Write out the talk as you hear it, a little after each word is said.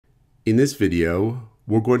In this video,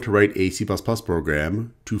 we're going to write a C++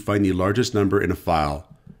 program to find the largest number in a file.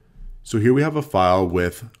 So here we have a file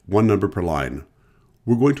with one number per line.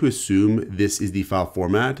 We're going to assume this is the file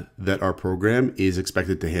format that our program is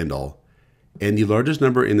expected to handle. And the largest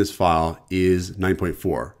number in this file is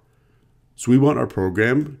 9.4. So we want our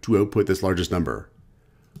program to output this largest number.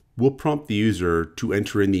 We'll prompt the user to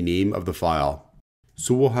enter in the name of the file.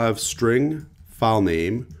 So we'll have string file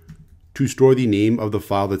name to store the name of the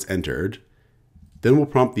file that's entered. Then we'll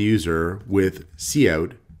prompt the user with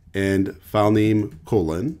cout and file name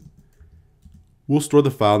colon. We'll store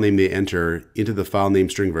the file name they enter into the file name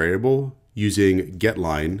string variable using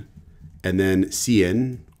getLine, and then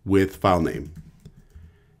cin with file name.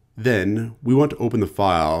 Then we want to open the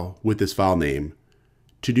file with this file name.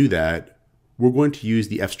 To do that, we're going to use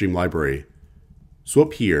the fstream library. So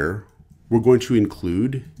up here, we're going to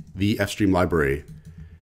include the fstream library.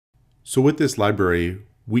 So with this library,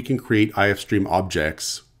 we can create ifstream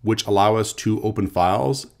objects which allow us to open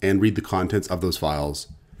files and read the contents of those files.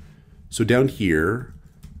 So down here,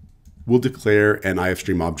 we'll declare an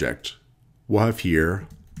ifstream object. We'll have here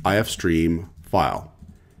ifstream file.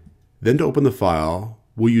 Then to open the file,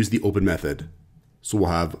 we'll use the open method. So we'll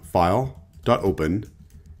have file.open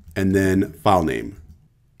and then file name.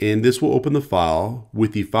 And this will open the file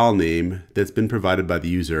with the file name that's been provided by the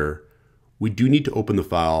user. We do need to open the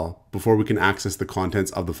file before we can access the contents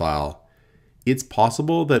of the file. It's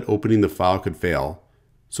possible that opening the file could fail.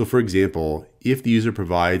 So for example, if the user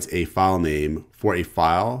provides a file name for a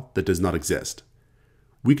file that does not exist,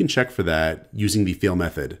 we can check for that using the fail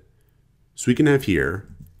method. So we can have here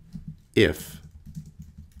if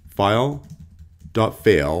file.fail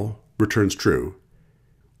returns true,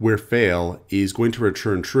 where fail is going to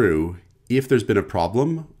return true if there's been a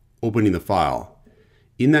problem opening the file.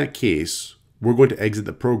 In that case, we're going to exit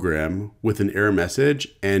the program with an error message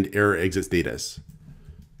and error exit status.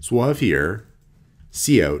 So we'll have here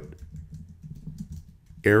cout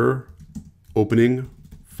error opening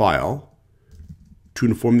file to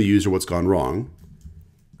inform the user what's gone wrong,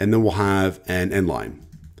 and then we'll have an end line.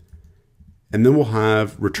 And then we'll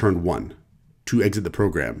have return 1 to exit the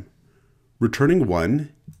program. Returning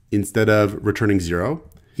 1 instead of returning 0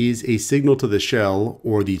 is a signal to the shell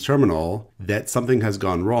or the terminal that something has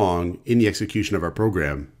gone wrong in the execution of our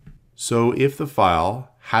program. So if the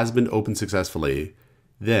file has been opened successfully,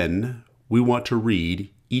 then we want to read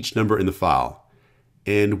each number in the file.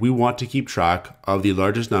 And we want to keep track of the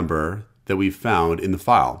largest number that we've found in the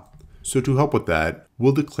file. So to help with that,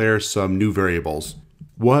 we'll declare some new variables.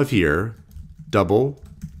 We'll have here double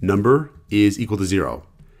number is equal to 0.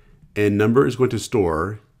 And number is going to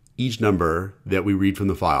store each number that we read from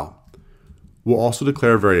the file. We'll also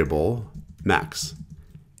declare a variable max,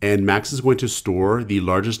 and max is going to store the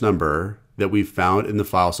largest number that we've found in the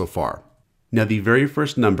file so far. Now the very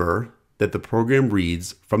first number that the program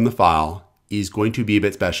reads from the file is going to be a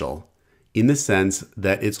bit special in the sense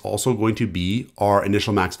that it's also going to be our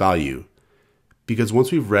initial max value, because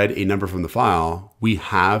once we've read a number from the file, we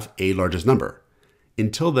have a largest number.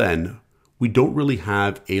 Until then, we don't really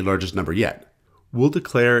have a largest number yet. We'll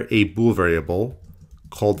declare a bool variable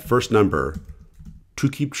called first number to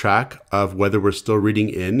keep track of whether we're still reading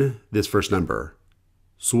in this first number.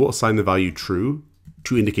 So we'll assign the value true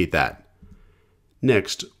to indicate that.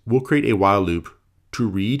 Next, we'll create a while loop to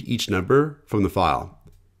read each number from the file.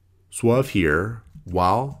 So we'll have here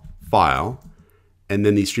while file, and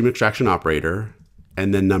then the stream extraction operator,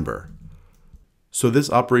 and then number. So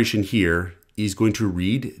this operation here is going to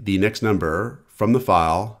read the next number from the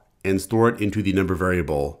file and store it into the number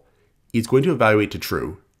variable. It's going to evaluate to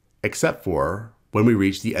true, except for when we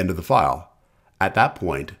reach the end of the file. At that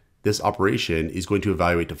point, this operation is going to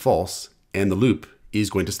evaluate to false, and the loop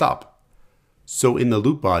is going to stop. So in the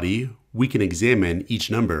loop body, we can examine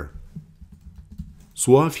each number.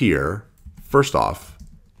 So we'll have here, first off,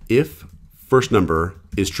 if first number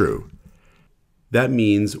is true. That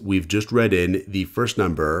means we've just read in the first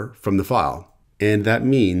number from the file. And that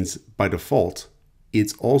means by default,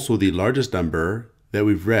 it's also the largest number that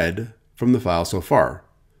we've read from the file so far.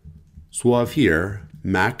 So we'll have here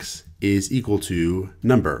max is equal to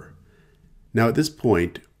number. Now at this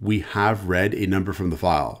point, we have read a number from the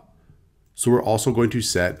file. So we're also going to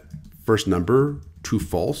set first number to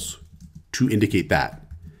false to indicate that.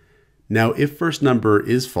 Now if first number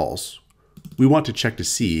is false, we want to check to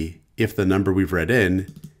see if the number we've read in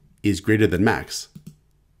is greater than max.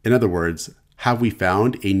 In other words, have we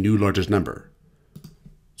found a new largest number?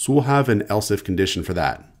 So we'll have an else if condition for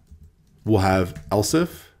that. We'll have else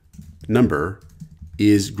if number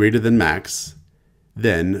is greater than max,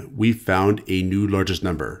 then we've found a new largest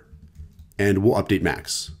number, and we'll update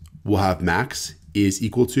max. we'll have max is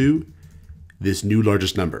equal to this new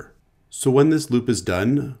largest number. So when this loop is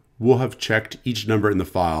done, we'll have checked each number in the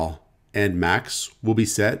file, and max will be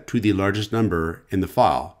set to the largest number in the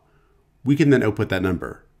file. We can then output that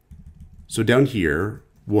number. So down here,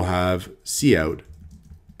 we'll have cout,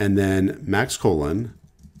 and then max colon,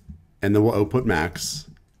 and then we'll output max,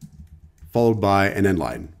 followed by an end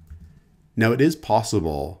line. Now it is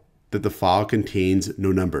possible that the file contains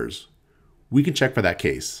no numbers. We can check for that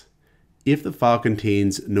case. If the file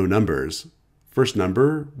contains no numbers, first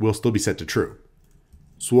number will still be set to true.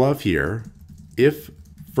 So we'll have here, if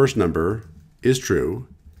first number is true,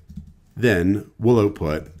 then we'll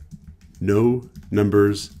output no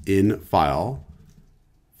numbers in file,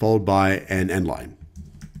 followed by an end line.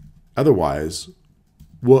 Otherwise,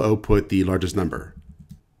 we'll output the largest number.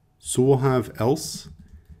 So we'll have else,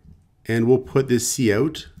 and we'll put this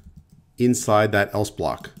cout inside that else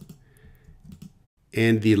block.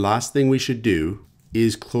 And the last thing we should do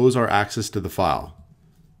is close our access to the file.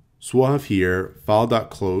 So we'll have here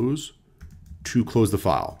file.close to close the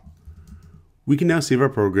file. We can now save our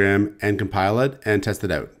program and compile it and test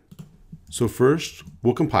it out. So first,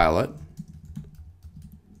 we'll compile it.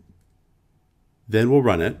 Then we'll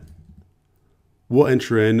run it. We'll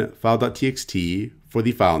enter in file.txt for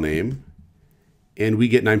the file name, and we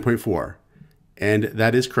get 9.4. And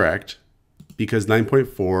that is correct because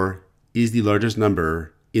 9.4 is the largest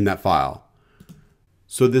number in that file.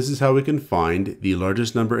 So this is how we can find the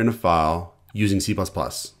largest number in a file using C++.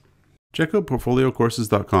 Check out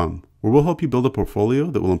portfoliocourses.com, where we'll help you build a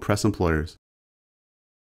portfolio that will impress employers.